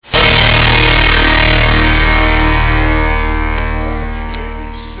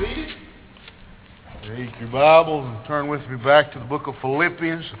your Bibles and turn with me back to the book of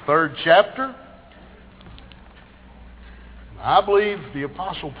Philippians, the 3rd chapter. I believe the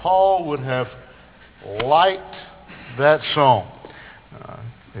Apostle Paul would have liked that song.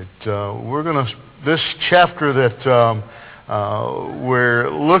 This chapter that we're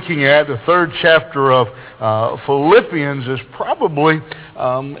looking at, the 3rd chapter of Philippians, is probably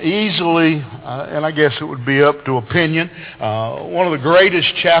easily, and I guess it would be up to opinion, one of the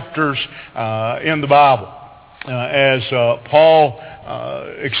greatest chapters in the Bible. As Paul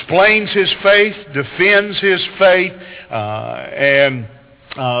explains his faith, defends his faith, and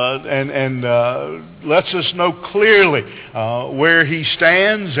lets us know clearly where he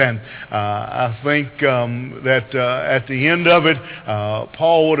stands, and I think that at the end of it,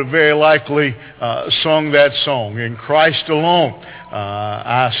 Paul would have very likely sung that song, "In Christ alone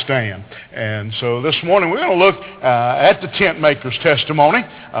I stand." And so this morning we're going to look at the tent maker's testimony.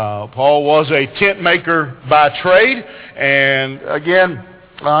 Paul was a tent maker by trade, and again,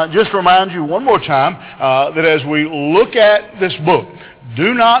 just remind you one more time that as we look at this book,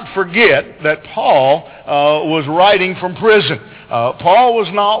 do not forget that Paul was writing from prison. Paul was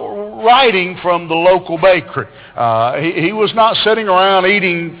not writing from the local bakery. He was not sitting around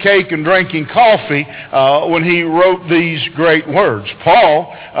eating cake and drinking coffee when he wrote these great words.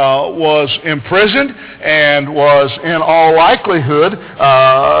 Paul was imprisoned and was in all likelihood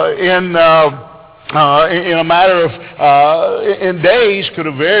in a matter of in days could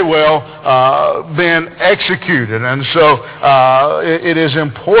have very well been executed. And so it is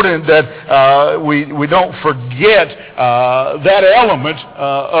important that we don't forget that element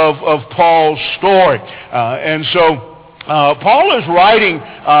of Paul's story. And so Paul is writing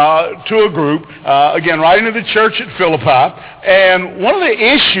to a group, again, writing to the church at Philippi, and one of the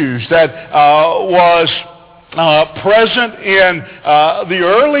issues that was present in the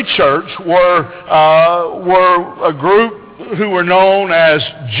early church were a group who were known as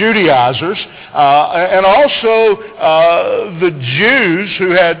Judaizers, and also the Jews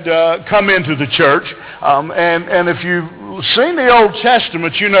who had come into the church. And if you've seen the Old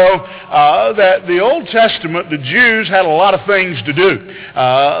Testament, you know that the Old Testament, the Jews had a lot of things to do.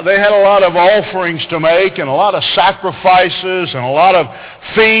 They had a lot of offerings to make, and a lot of sacrifices, and a lot of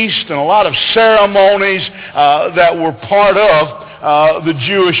feasts, and a lot of ceremonies that were part of the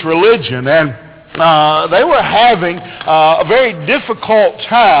Jewish religion. And they were having a very difficult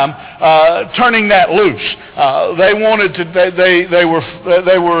time turning that loose. They wanted to. They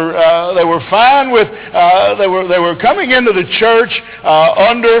were fine with. They were coming into the church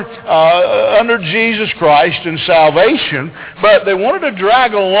under Jesus Christ and salvation, but they wanted to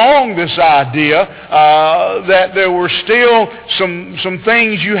drag along this idea that there were still some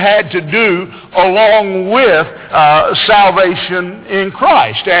things you had to do along with salvation in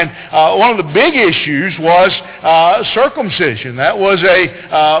Christ. And one of the big issues was circumcision. That was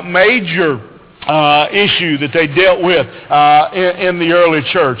a major issue that they dealt with in the early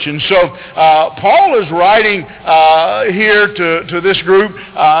church. And so Paul is writing here to this group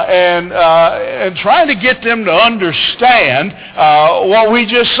and trying to get them to understand what we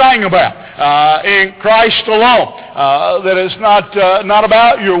just sang about, in Christ alone. That it's not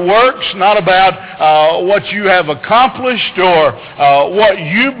about your works, not about what you have accomplished or what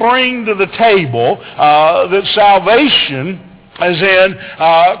you bring to the table, that salvation is in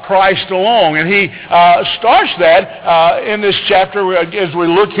Christ alone. And he starts that in this chapter. As we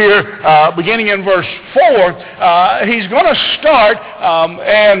look here, beginning in verse 4, he's going to start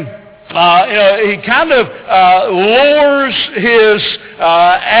he kind of lures his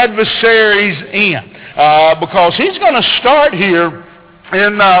adversaries in, because he's going to start here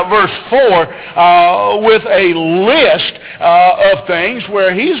in verse 4 with a list of things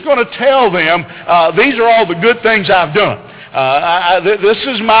where he's going to tell them, these are all the good things I've done. This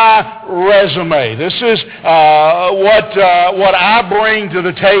is my resume. This is what I bring to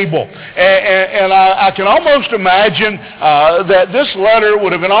the table. And I can almost imagine that this letter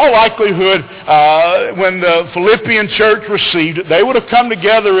would have, in all likelihood, when the Philippian church received it, they would have come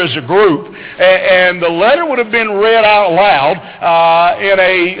together as a group, and the letter would have been read out loud in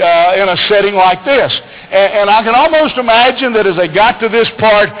a setting like this. And I can almost imagine that as they got to this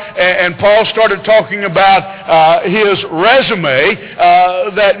part, and Paul started talking about his resume,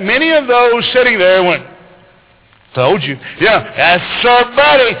 that many of those sitting there went, "Told you, that's sir,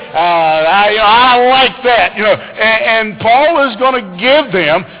 buddy. I like that, And Paul is going to give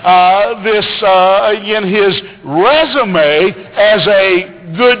them this again, his resume as a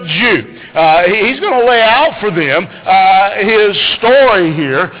good Jew. He's going to lay out for them his story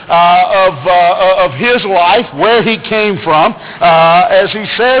here of his life, where he came from. As he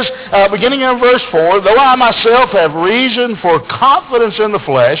says, beginning in verse 4, though I myself have reason for confidence in the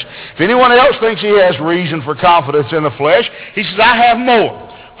flesh, if anyone else thinks he has reason for confidence in the flesh, he says, I have more.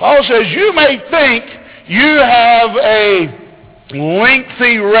 Paul says, you may think you have a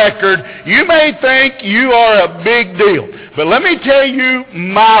lengthy record. You may think you are a big deal. But let me tell you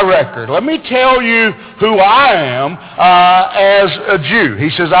my record. Let me tell you who I am as a Jew. He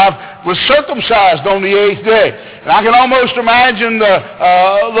says, I was circumcised on the 8th day. And I can almost imagine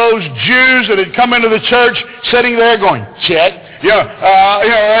those Jews that had come into the church sitting there going, check.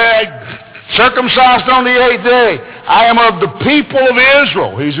 Circumcised on the 8th day. I am of the people of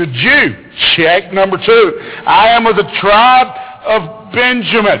Israel. He's a Jew. Check. Number 2, I am of the tribe of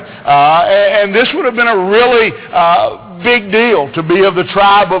Benjamin. And this would have been a really big deal to be of the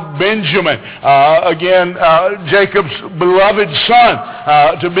tribe of Benjamin. Again, Jacob's beloved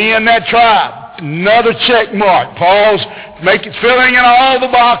son, to be in that tribe. Another check mark. Paul's filling in all the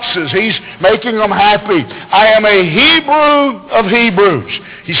boxes. He's making them happy. I am a Hebrew of Hebrews.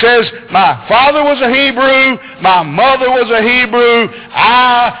 He says, my father was a Hebrew. My mother was a Hebrew.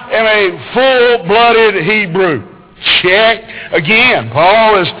 I am a full-blooded Hebrew. Check. Again,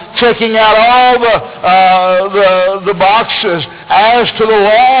 Paul is checking out all the boxes. As to the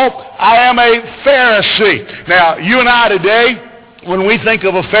law, I am a Pharisee. Now, you and I today, when we think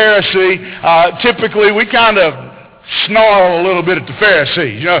of a Pharisee, typically we kind of snarl a little bit at the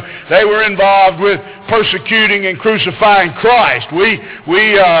Pharisees. They were involved with persecuting and crucifying Christ. We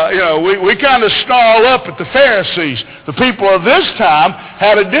kind of snarl up at the Pharisees. The people of this time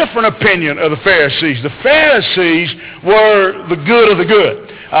had a different opinion of the Pharisees. The Pharisees were the good of the good.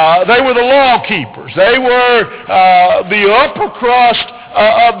 They were the law keepers. They were the upper crust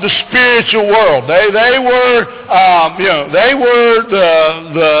of the spiritual world. They were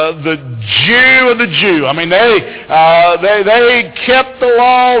the Jew of the Jew. I mean, they kept the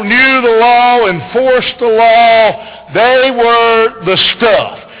law, knew the law, enforced the law. They were the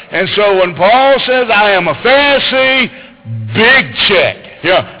stuff. And so when Paul says, I am a Pharisee, big check.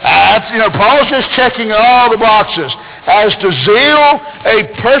 Paul's just checking all the boxes. As to zeal, a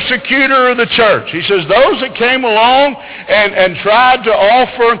persecutor of the church. He says, those that came along and tried to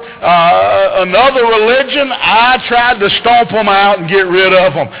offer another religion, I tried to stomp them out and get rid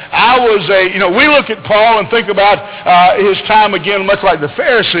of them. We look at Paul and think about his time again, much like the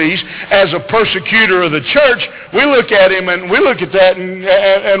Pharisees, as a persecutor of the church. We look at him and we look at that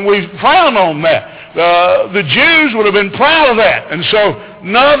and we frown on that. The Jews would have been proud of that. And so,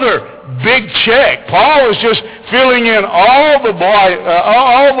 another big check. Paul is just filling in all the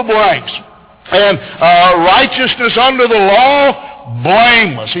blanks. And righteousness under the law,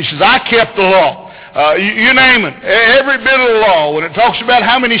 blameless. He says, I kept the law. You name it. Every bit of the law. When it talks about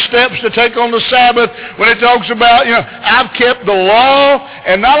how many steps to take on the Sabbath, when it talks about, I've kept the law,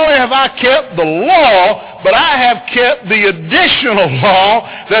 and not only have I kept the law, but I have kept the additional law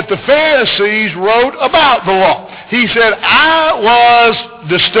that the Pharisees wrote about the law. He said, I was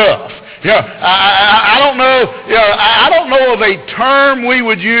the stuff. I don't know. I don't know of a term we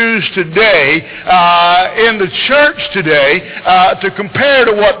would use today in the church today to compare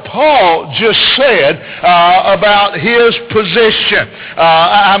to what Paul just said about his position.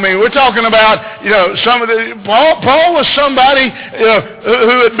 We're talking about some of the Paul was somebody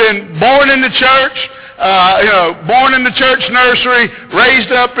who had been born in the church. Born in the church nursery,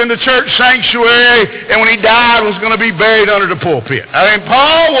 raised up in the church sanctuary, and when he died was going to be buried under the pulpit.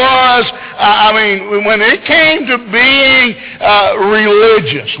 Paul was, when it came to being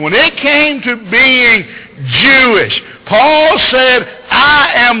religious, when it came to being Jewish, Paul said,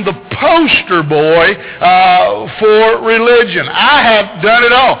 I am the poster boy for religion. I have done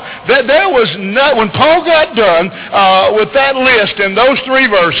it all. There was when Paul got done with that list in those 3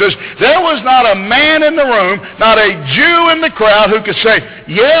 verses, there was not a man in the room, not a Jew in the crowd who could say,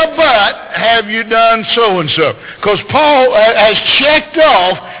 yeah, but have you done so-and-so? Because Paul has checked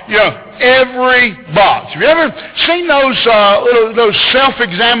off, every box. Have you ever seen those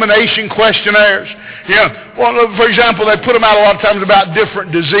self-examination questionnaires? For example, they put them out a lot of times about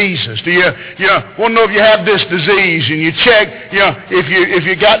different diseases. Do you want to know if you have this disease? And you check, if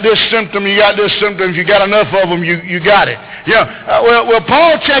you got this symptom, you got this symptom. If you got enough of them, you got it. Well,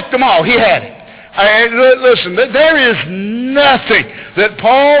 Paul checked them all. He had it. Listen, there is nothing that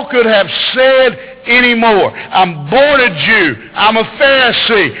Paul could have said anymore. I'm born a Jew. I'm a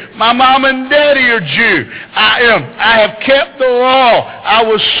Pharisee. My mom and daddy are Jew. I have kept the law. I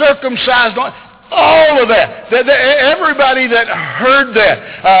was circumcised. All of that. Everybody that heard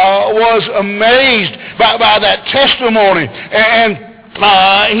that was amazed by that testimony. And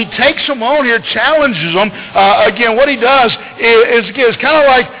he takes them on here, challenges them. Again, what he does is kind of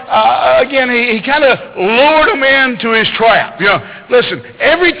like, again, he kind of lured them into his trap. You know, listen,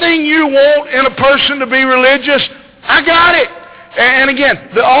 everything you want in a person to be religious, I got it. And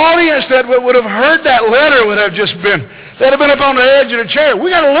again, the audience that would have heard that letter would have just been, they'd have been up on the edge of the chair.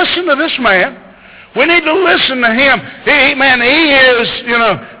 We got to listen to this man. We need to listen to him. He is, you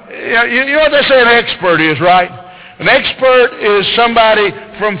know what they say an expert is, right? An expert is somebody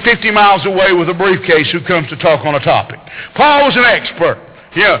from 50 miles away with a briefcase who comes to talk on a topic. Paul was an expert.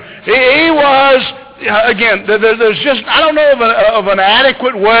 Yeah, he was. Again, there's just, I don't know of an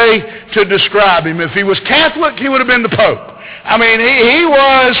adequate way to describe him. If he was Catholic, he would have been the Pope. I mean, he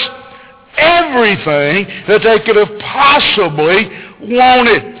was everything that they could have possibly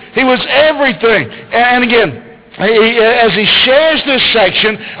wanted. He was everything. And again, as he shares this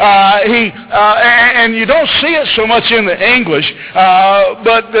section, and you don't see it so much in the English,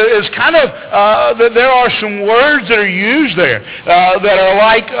 but it's kind of, there are some words that are used there that are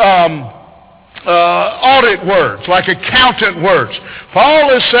like audit words, like accountant words.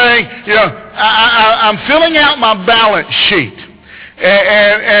 Paul is saying, you know, I'm filling out my balance sheet,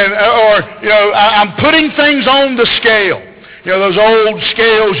 or you know, I'm putting things on the scale. You know, those old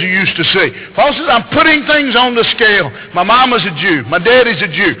scales you used to see. Paul says, I'm putting things on the scale. My mama's a Jew. My daddy's a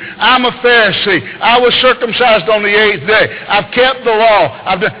Jew. I'm a Pharisee. I was circumcised on the 8th day. I've kept the law.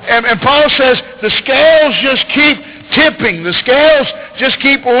 And Paul says, the scales just keep tipping. The scales just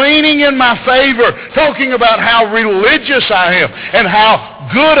keep leaning in my favor, talking about how religious I am and how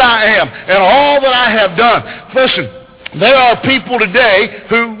good I am and all that I have done. Listen, there are people today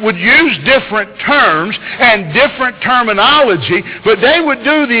who would use different terms and different terminology, but they would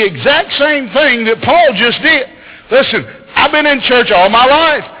do the exact same thing that Paul just did. Listen, I've been in church all my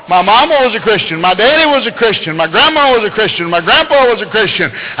life. My mama was a Christian. My daddy was a Christian. My grandma was a Christian. My grandpa was a Christian.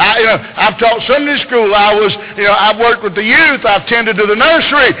 I've taught Sunday school. I've worked with the youth. I've tended to the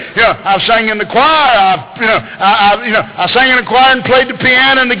nursery. I've sang in the choir. I sang in the choir and played the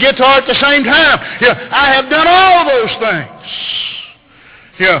piano and the guitar at the same time. I have done all those things.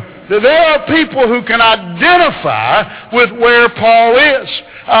 There are people who can identify with where Paul is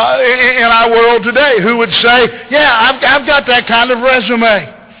in our world today, who would say, yeah, I've got that kind of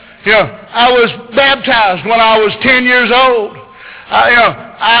resume. I was baptized when I was 10 years old.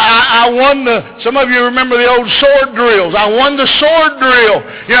 I won some of you remember the old sword drills. I won the sword drill,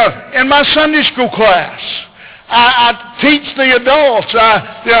 in my Sunday school class. I teach the adults.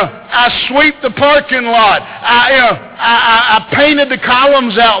 I sweep the parking lot. I painted the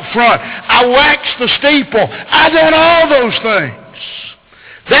columns out front. I waxed the steeple. I done all those things.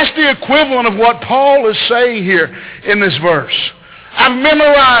 That's the equivalent of what Paul is saying here in this verse. I've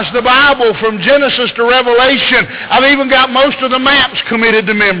memorized the Bible from Genesis to Revelation. I've even got most of the maps committed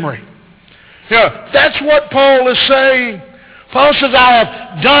to memory. That's what Paul is saying. Paul says, I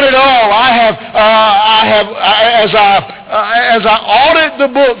have done it all. As I audit the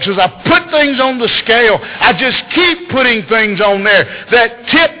books, as I put things on the scale, I just keep putting things on there that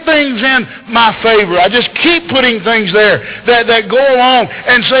tip things in my favor. I just keep putting things there that go along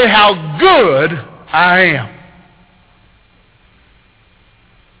and say how good I am.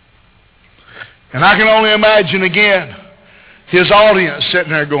 And I can only imagine again his audience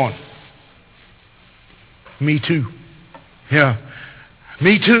sitting there going, me too. Yeah,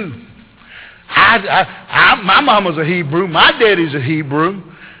 me too. My mama's a Hebrew. My daddy's a Hebrew.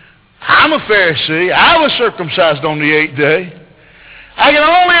 I'm a Pharisee. I was circumcised on the 8th day. I can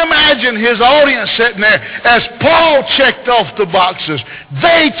only imagine his audience sitting there as Paul checked off the boxes.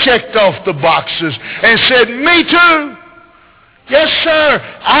 They checked off the boxes and said, me too. Yes, sir,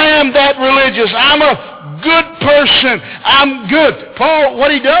 I am that religious. I'm a good person. I'm good. Paul,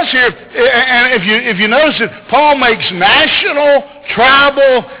 what he does here, and if you notice it, Paul makes national,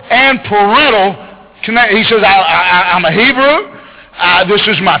 tribal, and parental connect. He says, I'm a Hebrew. This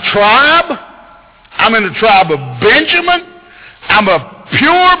is my tribe. I'm in the tribe of Benjamin. I'm a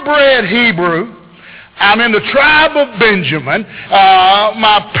purebred Hebrew. I'm in the tribe of Benjamin.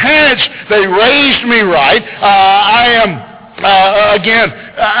 My parents, they raised me right. I am... I'm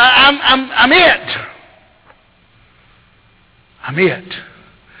it. I'm it.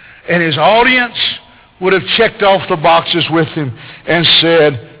 And his audience would have checked off the boxes with him and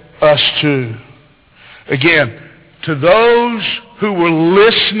said, us too. Again, to those who were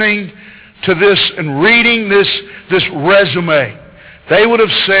listening to this and reading this resume, they would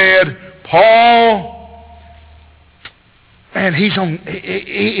have said, Paul, man, he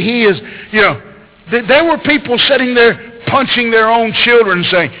is, There were people sitting there punching their own children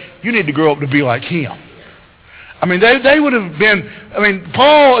saying, you need to grow up to be like him. I mean, they would have been,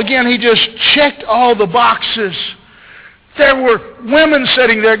 Paul, again, he just checked all the boxes. There were women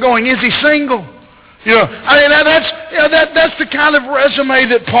sitting there going, is he single? That's the kind of resume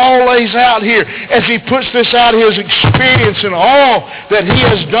that Paul lays out here as he puts this out, his experience and all that he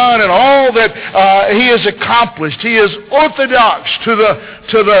has done and all that he has accomplished. He is orthodox to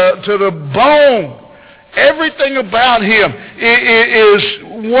the bone. Everything about him is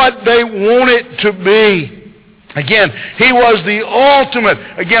what they want it to be. Again, he was the ultimate,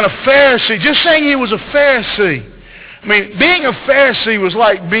 a Pharisee. Just saying he was a Pharisee. Being a Pharisee was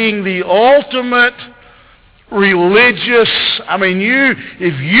like being the ultimate religious.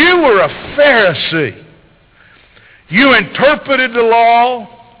 If you were a Pharisee, you interpreted the law,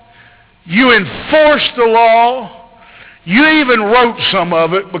 you enforced the law, you even wrote some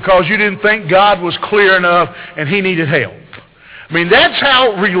of it because you didn't think God was clear enough and he needed help. That's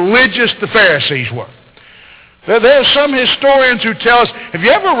how religious the Pharisees were. There are some historians who tell us, have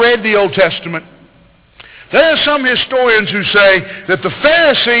you ever read the Old Testament? There are some historians who say that the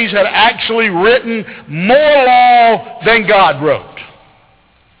Pharisees had actually written more law than God wrote.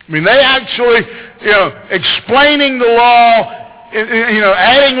 They actually, explaining the law,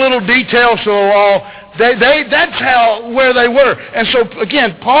 adding little details to the law. That's where they were. And so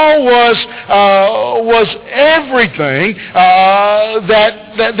again, Paul was everything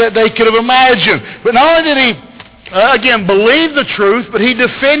that they could have imagined. But not only did he believe the truth, but he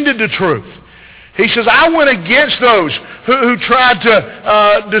defended the truth. He says, I went against those who tried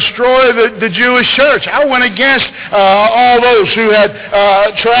to destroy the Jewish church. I went against all those who had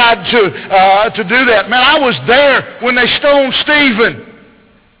tried to do that. Man, I was there when they stoned Stephen.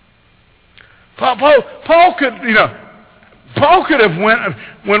 Paul could have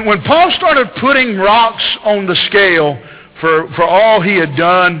when Paul started putting rocks on the scale for all he had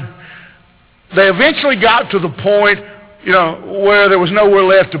done, they eventually got to the point where there was nowhere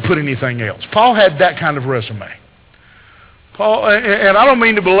left to put anything else. Paul had that kind of resume. Paul, and I don't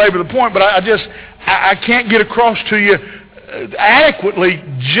mean to belabor the point, but I can't get across to you adequately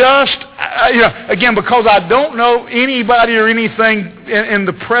because I don't know anybody or anything in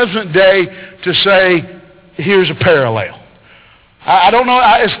the present day to say, here's a parallel. I don't know.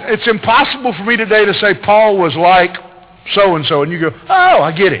 It's impossible for me today to say Paul was like so-and-so, and you go, oh,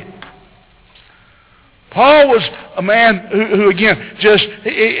 I get it. Paul was a man who again, just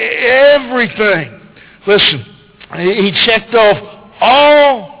everything. Listen, he checked off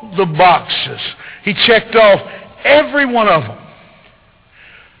all the boxes. He checked off every one of them.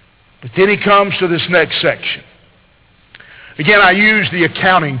 But then he comes to this next section. Again, I use the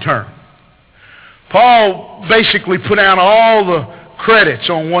accounting term. Paul basically put down all the credits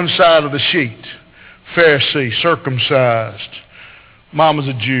on one side of the sheet. Pharisee, circumcised, mama's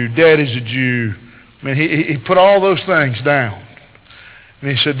a Jew, daddy's a Jew. He put all those things down.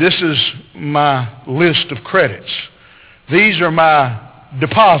 And he said, this is my list of credits. These are my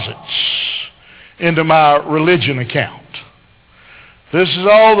deposits into my religion account. This is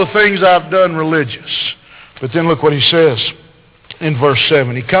all the things I've done religious. But then look what he says in verse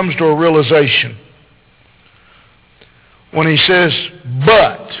 7. He comes to a realization when he says,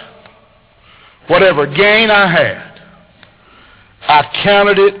 but whatever gain I had, I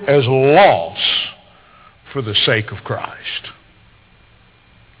counted it as loss for the sake of Christ.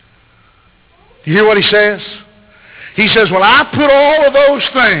 You hear what he says? He says, when I put all of those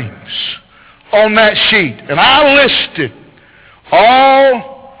things on that sheet and I listed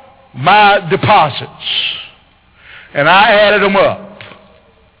all my deposits and I added them up,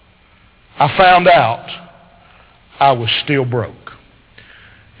 I found out I was still broke.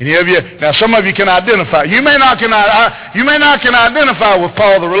 Any of you? Now, some of you can identify. You may not can identify with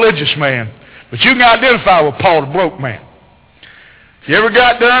Paul the religious man, but you can identify with Paul the broke man. You ever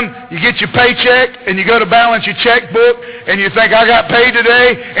got done, you get your paycheck, and you go to balance your checkbook, and you think, I got paid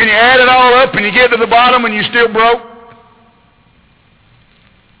today, and you add it all up, and you get to the bottom, and you're still broke?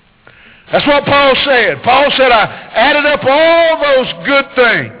 That's what Paul said. Paul said, I added up all those good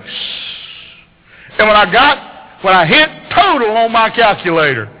things. And when I hit total on my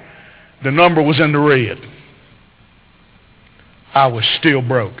calculator, the number was in the red. I was still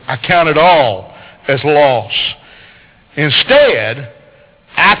broke. I counted all as loss. Instead,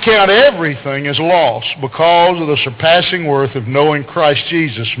 I count everything as loss because of the surpassing worth of knowing Christ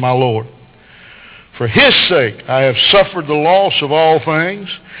Jesus, my Lord. For His sake, I have suffered the loss of all things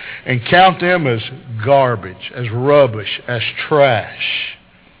and count them as garbage, as rubbish, as trash,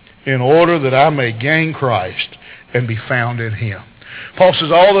 in order that I may gain Christ and be found in Him. Paul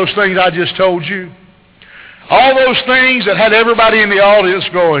says all those things I just told you, All those things that had everybody in the audience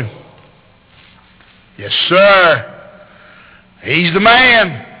going, yes, sir. He's the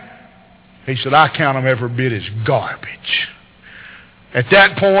man. He said, I count them every bit as garbage. At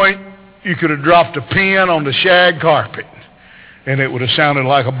that point, you could have dropped a pin on the shag carpet, and it would have sounded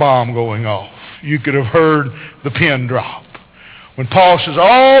like a bomb going off. You could have heard the pin drop. When Paul says,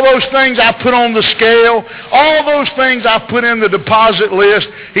 all those things I put on the scale, all those things I put in the deposit list,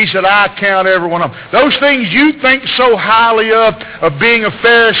 he said, I count every one of them. Those things you think so highly of being a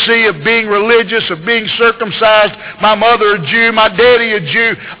Pharisee, of being religious, of being circumcised, my mother a Jew, my daddy a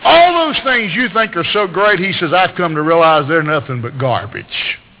Jew, all those things you think are so great, he says, I've come to realize they're nothing but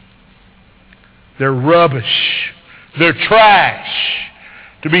garbage. They're rubbish. They're trash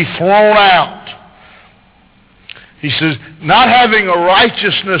to be thrown out. He says, not having a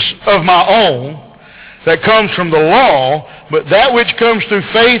righteousness of my own that comes from the law, but that which comes through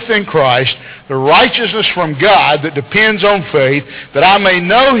faith in Christ, the righteousness from God that depends on faith, that I may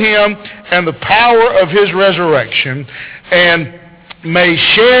know Him and the power of His resurrection, and may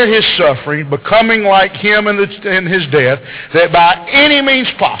share His suffering, becoming like Him in His death, that by any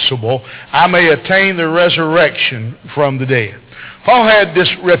means possible I may attain the resurrection from the dead. Paul had this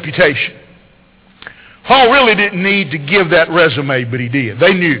reputation. Paul really didn't need to give that resume, but he did.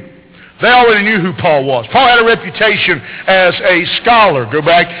 They knew. They already knew who Paul was. Paul had a reputation as a scholar. Go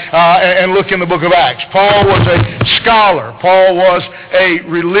back and look in the book of Acts. Paul was a scholar. Paul was a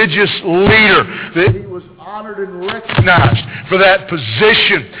religious leader. That he was honored and recognized for that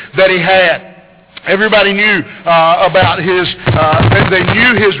position that he had. Everybody knew about his, they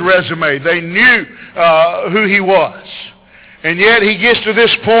knew his resume. They knew who he was. And yet he gets to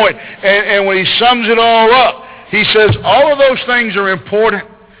this point, and when he sums it all up, he says, all of those things are important.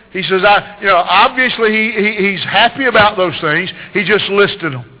 He says, obviously he's happy about those things. He just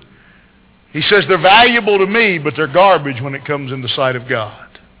listed them. He says, they're valuable to me, but they're garbage when it comes in the sight of God.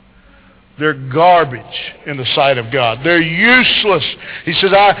 They're garbage in the sight of God. They're useless. He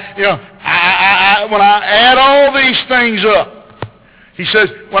says, when I add all these things up, he says,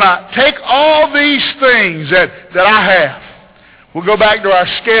 when I take all these things that I have, we'll go back to our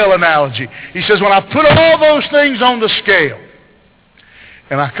scale analogy. He says, when I put all those things on the scale,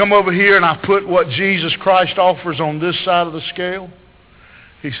 and I come over here and I put what Jesus Christ offers on this side of the scale,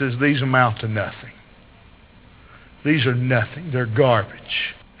 he says, these amount to nothing. These are nothing. They're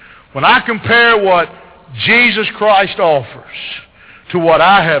garbage. When I compare what Jesus Christ offers to what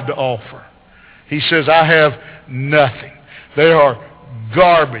I have to offer, he says, I have nothing. They are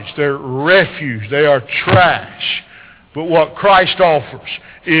garbage. They're refuse. They are trash. But what Christ offers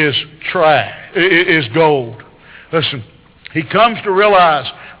is trash, is gold. Listen, he comes to realize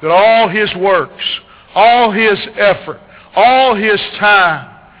that all his works, all his effort, all his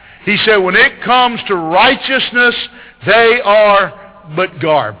time, he said, when it comes to righteousness, they are but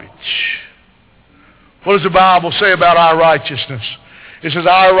garbage. What does the Bible say about our righteousness? It says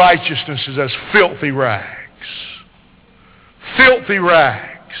our righteousness is as filthy rags. Filthy rags.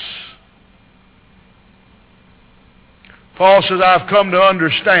 Paul says, I've come to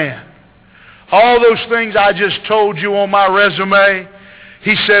understand all those things I just told you on my resume.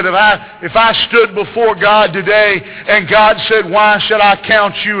 He said, if I stood before God today and God said, why should I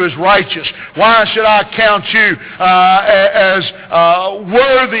count you as righteous? Why should I count you as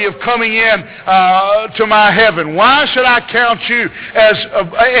worthy of coming in to my heaven? Why should I count you as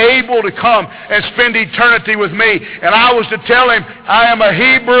able to come and spend eternity with me? And I was to tell him, I am a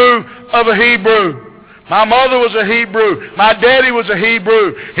Hebrew of a Hebrew. My mother was a Hebrew. My daddy was a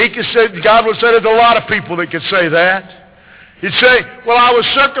Hebrew. God would say there's a lot of people that could say that. He'd say, well, I was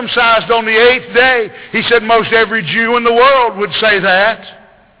circumcised on the 8th day. He said most every Jew in the world would say that.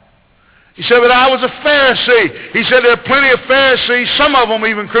 He said, but I was a Pharisee. He said, there are plenty of Pharisees. Some of them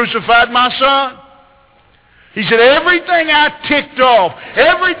even crucified my son. He said, everything I ticked off,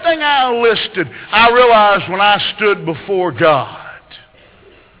 everything I listed, I realized when I stood before God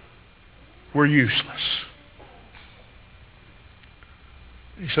were useless.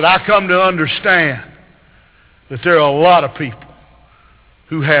 He said, I come to understand that there are a lot of people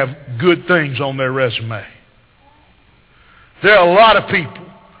who have good things on their resume. There are a lot of people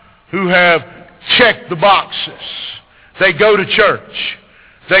who have checked the boxes. They go to church.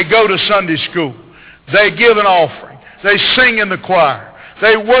 They go to Sunday school. They give an offering. They sing in the choir.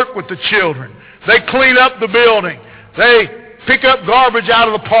 They work with the children. They clean up the building. They pick up garbage out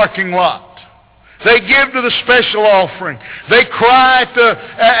of the parking lot. They give to the special offering. They cry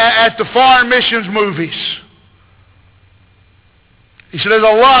at the foreign missions movies. He said, there's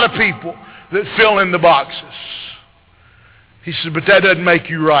a lot of people that fill in the boxes. He said, but that doesn't make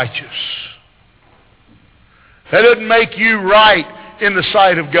you righteous. That doesn't make you right in the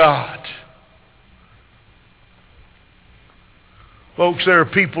sight of God. Folks, there are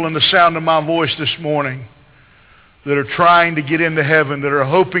people in the sound of my voice this morning that are trying to get into heaven, that are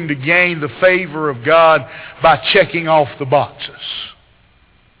hoping to gain the favor of God by checking off the boxes,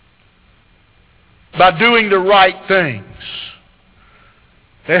 by doing the right things.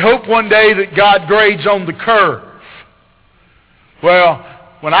 They hope one day that God grades on the curve. Well,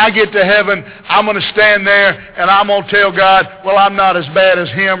 when I get to heaven, I'm going to stand there and I'm going to tell God, well, I'm not as bad as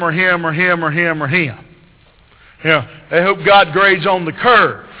him or him or him or him or him. You know, they hope God grades on the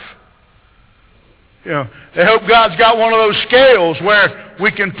curve. You know, they hope God's got one of those scales where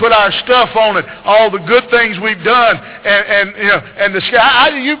we can put our stuff on it, all the good things we've done, and the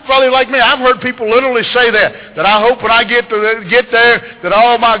scale. You probably like me. I've heard people literally say that I hope when I get there that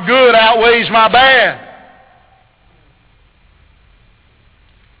all my good outweighs my bad.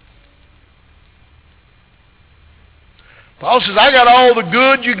 Paul says, I got all the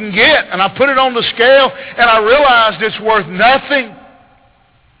good you can get, and I put it on the scale, and I realized it's worth nothing.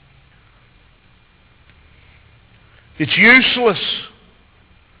 It's useless.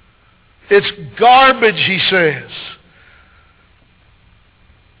 It's garbage, he says.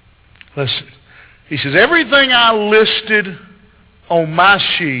 Listen, he says, everything I listed on my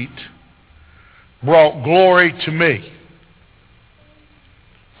sheet brought glory to me.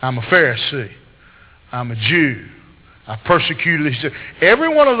 I'm a Pharisee. I'm a Jew. I persecuted. He said, every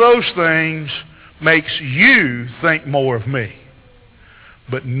one of those things makes you think more of me.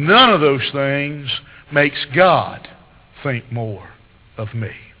 But none of those things makes God think more of me.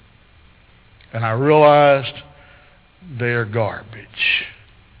 And I realized they're garbage.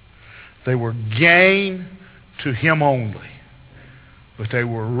 They were gain to him only, but they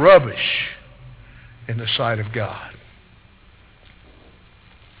were rubbish in the sight of God.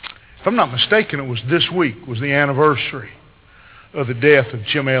 If I'm not mistaken, it was this week was the anniversary of the death of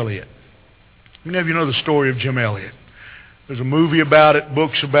Jim Elliot. Many of you know the story of Jim Elliot. There's a movie about it,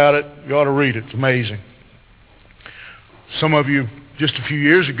 books about it. You ought to read it. It's amazing. Some of you, just a few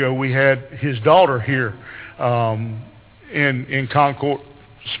years ago, we had his daughter here in Concord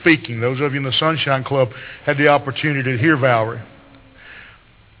speaking. Those of you in the Sunshine Club had the opportunity to hear Valerie.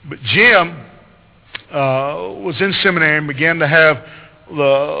 But Jim was in seminary and began to have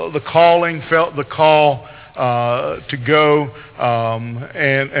the calling, felt the call to go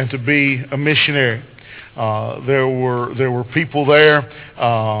and to be a missionary. There were people there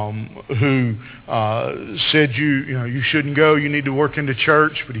who said you shouldn't go. You need to work in the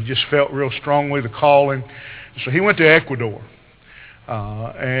church. But he just felt real strongly the calling, so he went to Ecuador.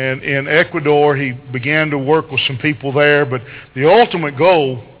 And in Ecuador, he began to work with some people there. But the ultimate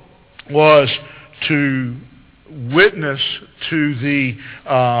goal was to witness to the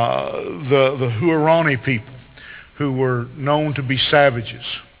Huaorani people, who were known to be savages.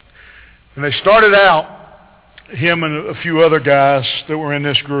 And they started out, him and a few other guys that were in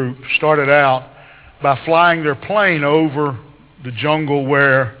this group, started out by flying their plane over the jungle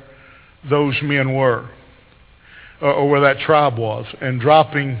where those men were, or where that tribe was, and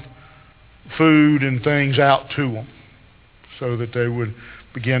dropping food and things out to them so that they would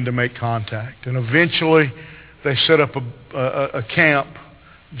begin to make contact. And eventually they set up a camp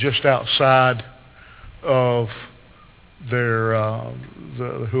just outside of their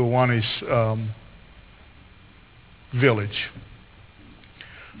the Huaorani's village.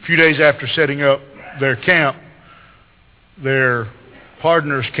 A few days after setting up their camp, their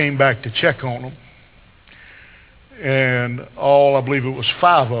partners came back to check on them. And I believe it was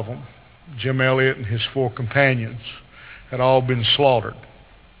 5 of them, Jim Elliot and his 4 companions, had all been slaughtered.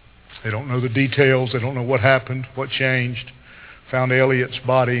 They don't know the details. They don't know what happened, what changed. Found Elliot's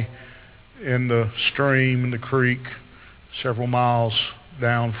body in the stream, in the creek, several miles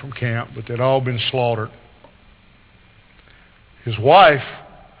down from camp, but they'd all been slaughtered. His wife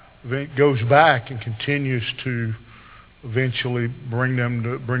goes back and continues to eventually bring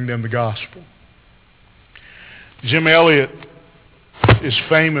them the gospel. Jim Elliot is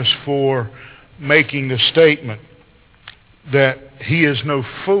famous for making the statement that he is no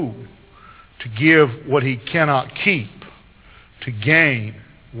fool to give what he cannot keep to gain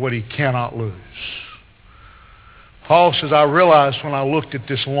what he cannot lose. Paul says, I realized when I looked at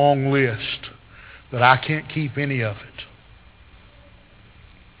this long list that I can't keep any of it.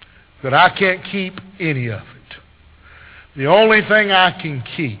 That I can't keep any of it. The only thing I can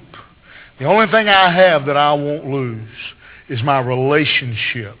keep, the only thing I have that I won't lose is my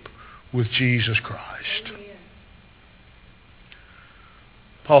relationship with Jesus Christ. Amen.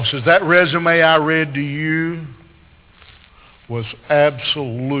 Paul says, that resume I read to you was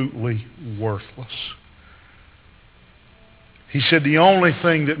absolutely worthless He said, the only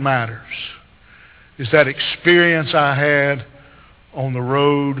thing that matters is that experience I had on the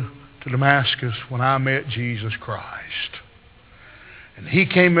road to Damascus when I met Jesus Christ. And He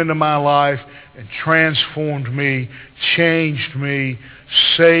came into my life and transformed me, changed me,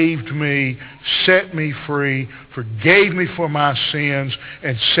 saved me, set me free, forgave me for my sins,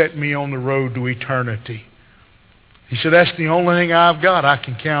 and set me on the road to eternity. He said, that's the only thing I've got I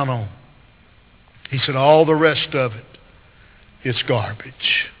can count on. He said, all the rest of it, it's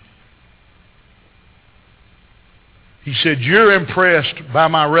garbage. He said, you're impressed by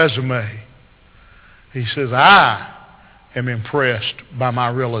my resume. He says, I am impressed by my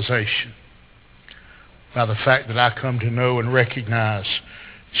realization, by the fact that I come to know and recognize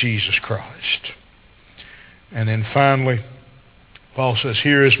Jesus Christ. And then finally, Paul says,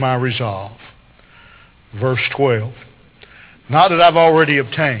 here is my resolve. Verse 12. Not that I've already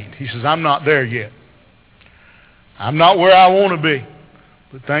obtained. He says, I'm not there yet. I'm not where I want to be.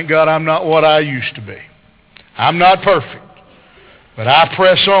 But thank God I'm not what I used to be. I'm not perfect. But I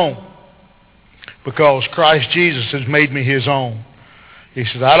press on because Christ Jesus has made me His own. He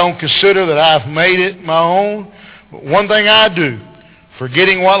says, I don't consider that I've made it my own. But one thing I do,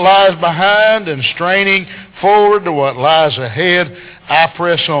 forgetting what lies behind and straining forward to what lies ahead, I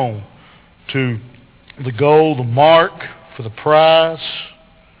press on to the goal, the mark for the prize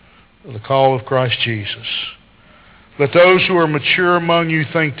of the call of Christ Jesus. Let those who are mature among you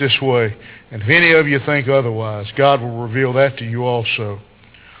think this way, and if any of you think otherwise, God will reveal that to you also.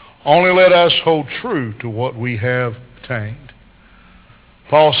 Only let us hold true to what we have attained.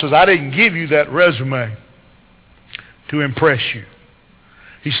 Paul says, I didn't give you that resume to impress you.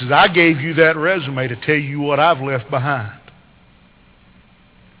 He says, I gave you that resume to tell you what I've left behind.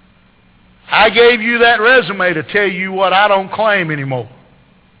 I gave you that resume to tell you what I don't claim anymore.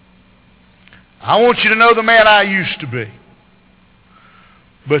 I want you to know the man I used to be.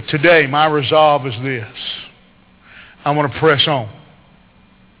 But today, my resolve is this. I'm going to press on.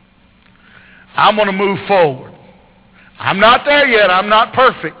 I'm going to move forward. I'm not there yet. I'm not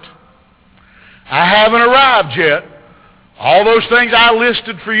perfect. I haven't arrived yet. All those things I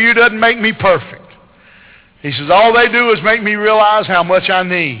listed for you doesn't make me perfect. He says, all they do is make me realize how much I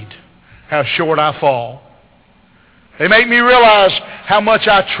need, how short I fall. They make me realize how much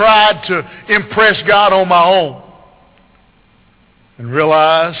I tried to impress God on my own and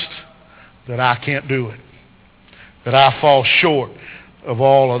realized that I can't do it, that I fall short of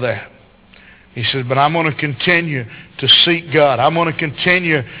all of that. He says, but I'm going to continue to seek God. I'm going to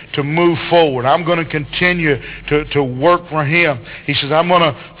continue to move forward. I'm going to continue to work for Him. He says, I'm going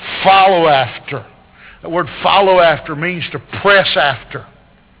to follow after. That word follow after means to press after.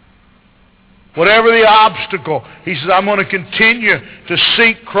 Whatever the obstacle, he says, I'm going to continue to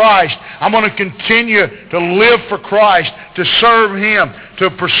seek Christ. I'm going to continue to live for Christ, to serve Him, to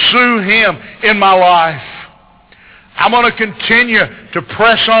pursue Him in my life. I'm going to continue to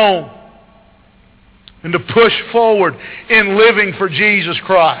press on and to push forward in living for Jesus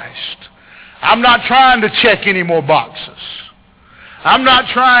Christ. I'm not trying to check any more boxes. I'm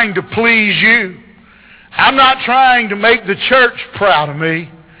not trying to please you. I'm not trying to make the church proud of me.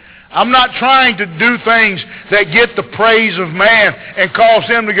 I'm not trying to do things that get the praise of man and cause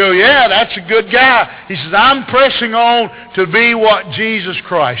them to go, yeah, that's a good guy. He says, I'm pressing on to be what Jesus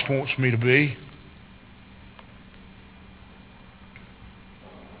Christ wants me to be.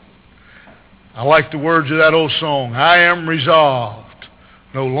 I like the words of that old song. I am resolved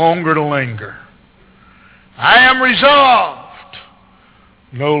no longer to linger. I am resolved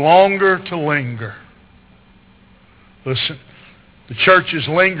no longer to linger. Listen. The church has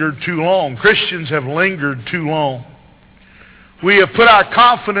lingered too long. Christians have lingered too long. We have put our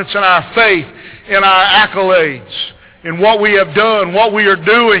confidence and our faith in our accolades, in what we have done, what we are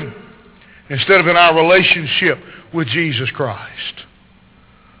doing, instead of in our relationship with Jesus Christ.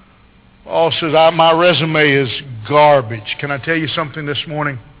 Paul says, my resume is garbage. Can I tell you something this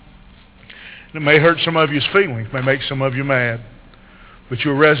morning? It may hurt some of you's feelings, may make some of you mad, but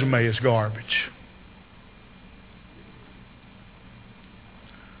your resume is garbage.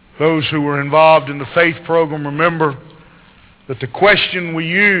 Those who were involved in the faith program remember that the question we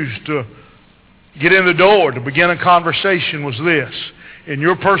used to get in the door, to begin a conversation, was this. In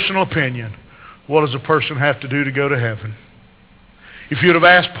your personal opinion, what does a person have to do to go to heaven? If you'd have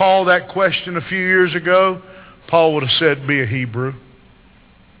asked Paul that question a few years ago, Paul would have said, be a Hebrew.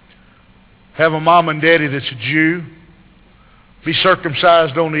 Have a mom and daddy that's a Jew. Be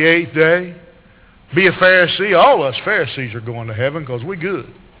circumcised on the 8th day. Be a Pharisee. All us Pharisees are going to heaven because we're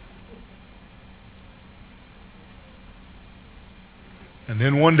good. And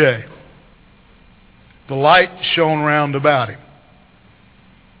then one day, the light shone round about him.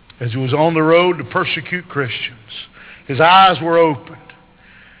 as he was on the road to persecute Christians, his eyes were opened,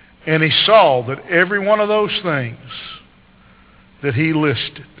 and he saw that every one of those things that he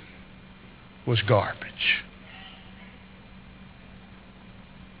listed was garbage.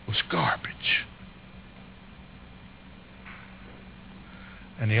 Was garbage.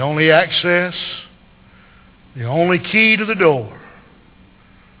 And the only access, the only key to the door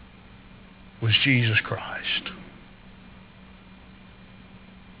was Jesus Christ.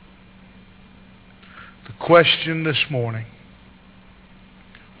 The question this morning,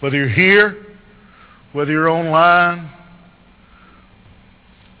 whether you're here, whether you're online,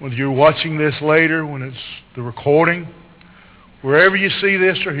 whether you're watching this later when it's the recording, wherever you see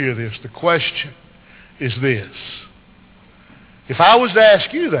this or hear this, the question is this. If I was to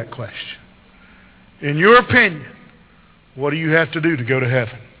ask you that question, in your opinion, what do you have to do to go to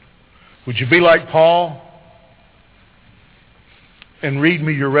heaven? Would you be like Paul and read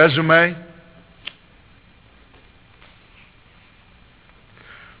me your resume?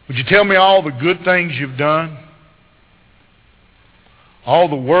 Would you tell me all the good things you've done? All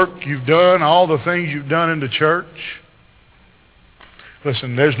the work you've done, all the things you've done in the church?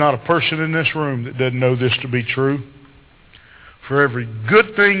 Listen, there's not a person in this room that doesn't know this to be true. For every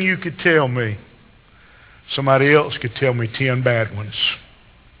good thing you could tell me, somebody else could tell me 10 bad ones.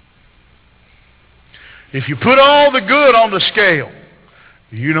 If you put all the good on the scale,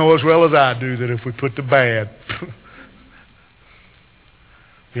 you know as well as I do that if we put the bad,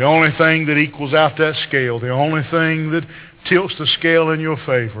 the only thing that equals out that scale, the only thing that tilts the scale in your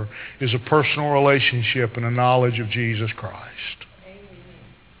favor is a personal relationship and a knowledge of Jesus Christ.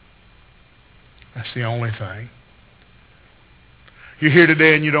 That's the only thing. You're here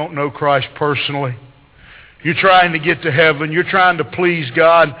today and you don't know Christ personally. You're trying to get to heaven. You're trying to please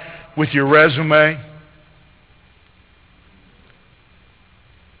God with your resume,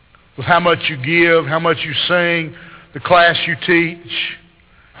 with how much you give, how much you sing, the class you teach,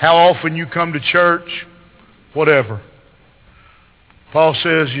 how often you come to church, whatever. Paul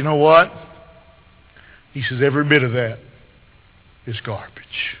says, you know what? He says every bit of that is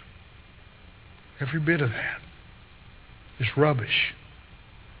garbage. Every bit of that is rubbish.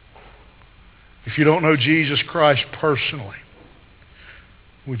 If you don't know Jesus Christ personally,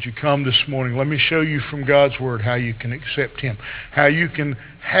 would you come this morning? Let me show you from God's Word how you can accept Him, how you can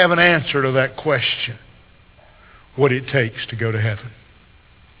have an answer to that question, what it takes to go to heaven.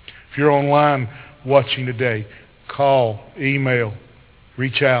 If you're online watching today, call, email,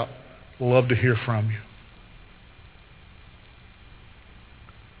 reach out. Love to hear from you.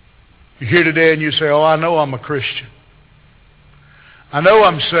 You're here today and you say, oh, I know I'm a Christian. I know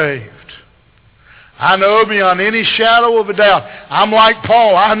I'm saved. I know beyond any shadow of a doubt. I'm like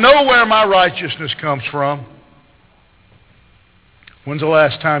Paul. I know where my righteousness comes from. When's the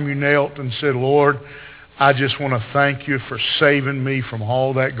last time you knelt and said, Lord, I just want to thank you for saving me from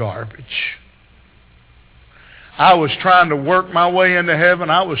all that garbage. I was trying to work my way into heaven.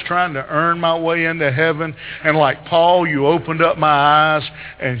 I was trying to earn my way into heaven. And like Paul, you opened up my eyes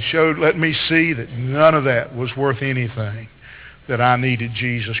and let me see that none of that was worth anything, that I needed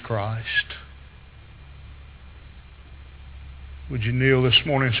Jesus Christ. Would you kneel this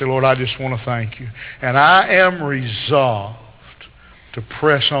morning and say, Lord, I just want to thank you. And I am resolved to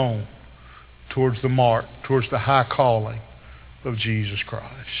press on towards the mark, towards the high calling of Jesus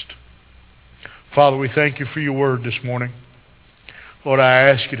Christ. Father, we thank you for your word this morning. Lord, I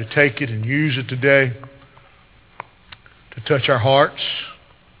ask you to take it and use it today to touch our hearts.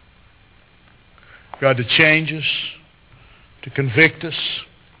 God, to change us, to convict us.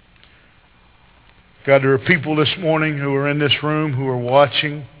 God, there are people this morning who are in this room, who are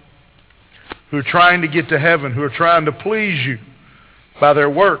watching, who are trying to get to heaven, who are trying to please you by their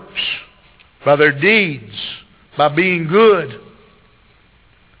works, by their deeds, by being good.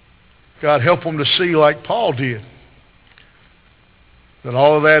 God, help them to see like Paul did, that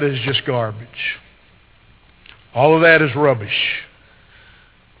all of that is just garbage. All of that is rubbish.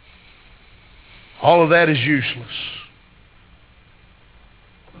 All of that is useless.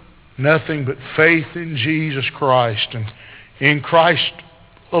 Nothing but faith in Jesus Christ and in Christ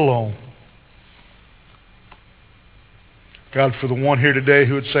alone. God, for the one here today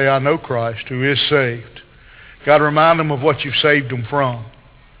who would say, I know Christ, who is saved, God, remind them of what you've saved them from.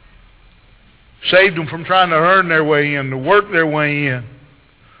 Saved them from trying to earn their way in, to work their way in,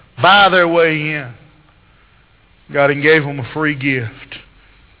 buy their way in. God, and gave them a free gift.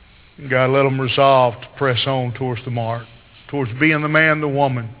 And God, let them resolve to press on towards the mark, towards being the man, the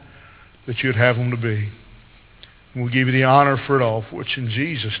woman that you'd have them to be. And we'll give you the honor for it all, for which in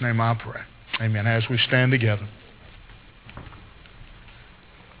Jesus' name I pray. Amen. As we stand together.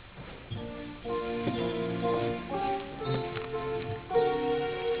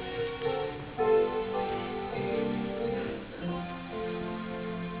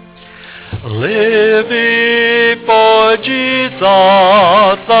 Living for Jesus,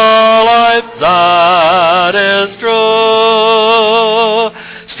 the life that is true.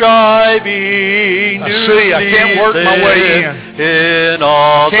 Striving I see, I can't work my way in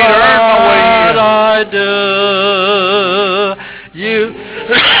all that I do. You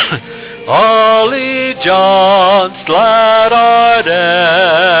allegiance,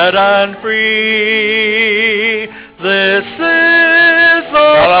 glad-hearted and free. This is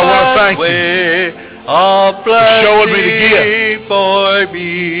the way of blessing for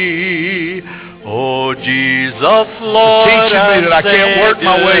me. Oh, Jesus, Lord, teaching me that I can't work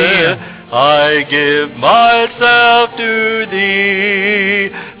my way in. I give myself to Thee,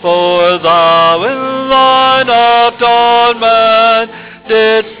 for Thou in Thine atonement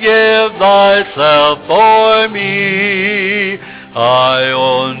didst give Thyself for me. I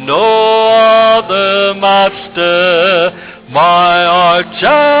own no other master, my heart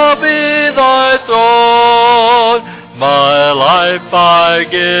shall be Thy throne. My life I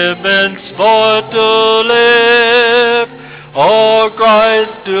give henceforth to live, O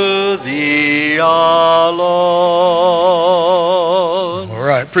Christ, to Thee alone. All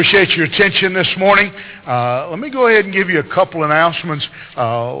right. Appreciate your attention this morning. Let me go ahead and give you a couple announcements.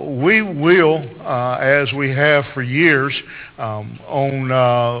 We will, as we have for years, on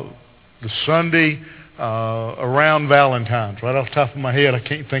the Sunday around Valentine's. Right off the top of my head, I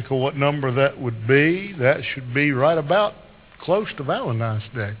can't think of what number that would be. That should be right about close to Valentine's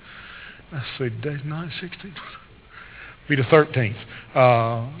Day. Let's see, today's 9, 16. Be the 13th.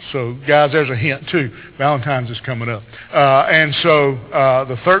 So, guys, there's a hint, too. Valentine's is coming up. And so,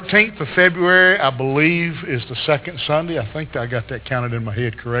 the 13th of February, I believe, is the second Sunday. I think I got that counted in my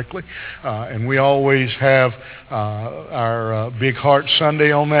head correctly. And we always have our Big Heart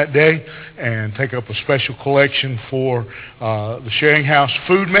Sunday on that day and take up a special collection for the Sharing House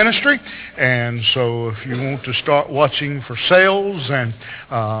Food Ministry. And so, if you want to start watching for sales and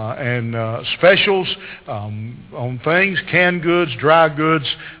specials on things, canned goods, dry goods,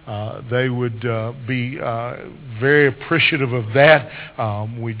 they would be very appreciative of that.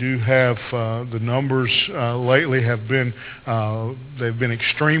 We do have the numbers lately have been they've been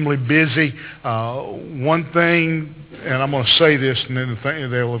extremely busy. One thing, and I'm going to say this, and then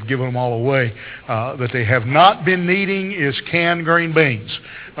they'll have given them all away, that they have not been needing is canned green beans.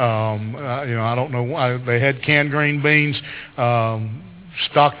 I don't know why they had canned green beans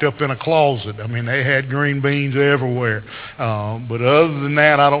stocked up in a closet. I mean, they had green beans everywhere. But other than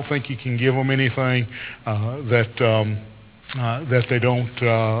that, I don't think you can give them anything that they don't,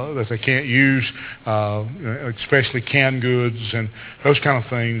 that they can't use, especially canned goods and those kind of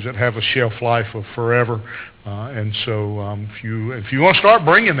things that have a shelf life of forever. And so, if you want to start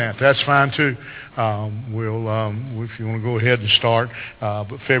bringing that, that's fine too. If you want to go ahead and start,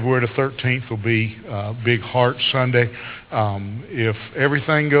 but February the 13th will be Big Heart Sunday. If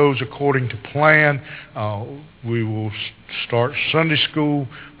everything goes according to plan, we will start Sunday school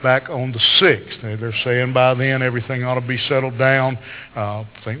back on the 6th. They're saying by then everything ought to be settled down. I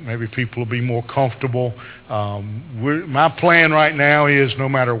think maybe people will be more comfortable. My plan right now is no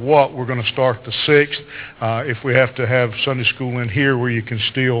matter what, we're going to start the 6th. If we have to have Sunday school in here where you can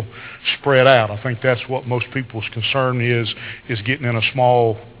still spread out. I think that's what most people's concern is getting in a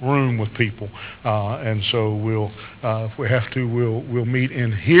small room with people. And so if we have to, we'll meet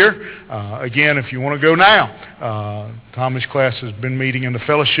in here. Again, if you want to go now, Tommy's class has been meeting in the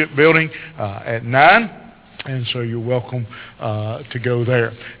fellowship building at 9. And so you're welcome to go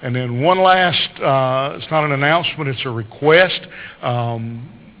there. And then one last, it's not an announcement, it's a request.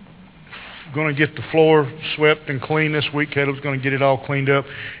 Going to get the floor swept and cleaned this week. Caleb's going to get it all cleaned up.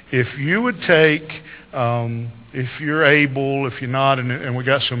 If you would take, if you're able, if you're not, and we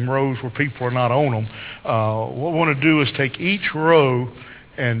got some rows where people are not on them, what we want to do is take each row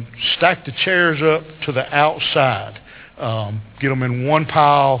and stack the chairs up to the outside. Get them in one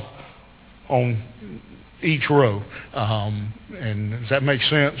pile on each row. And does that make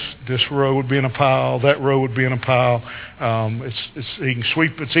sense? This row would be in a pile, that row would be in a pile. You can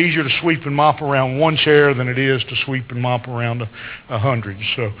sweep. It's easier to sweep and mop around one chair than it is to sweep and mop around 100.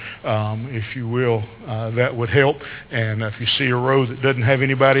 So, if you will, that would help. And if you see a row that doesn't have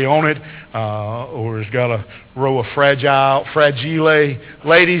anybody on it, or has got a row of fragile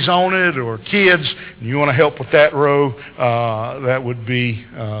ladies on it, or kids, and you want to help with that row, that would be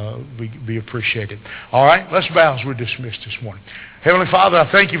appreciated. All right, let's bow as we're dismissed this morning. Heavenly Father, I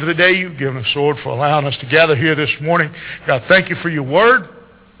thank you for the day you've given us, Lord, for allowing us to gather here this morning. God, thank you for your word.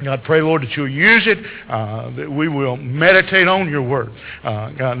 God, pray, Lord, that you'll use it, that we will meditate on your word.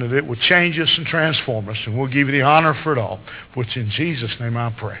 God, that it will change us and transform us, and we'll give you the honor for it all. Which in Jesus' name I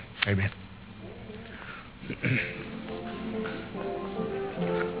pray. Amen.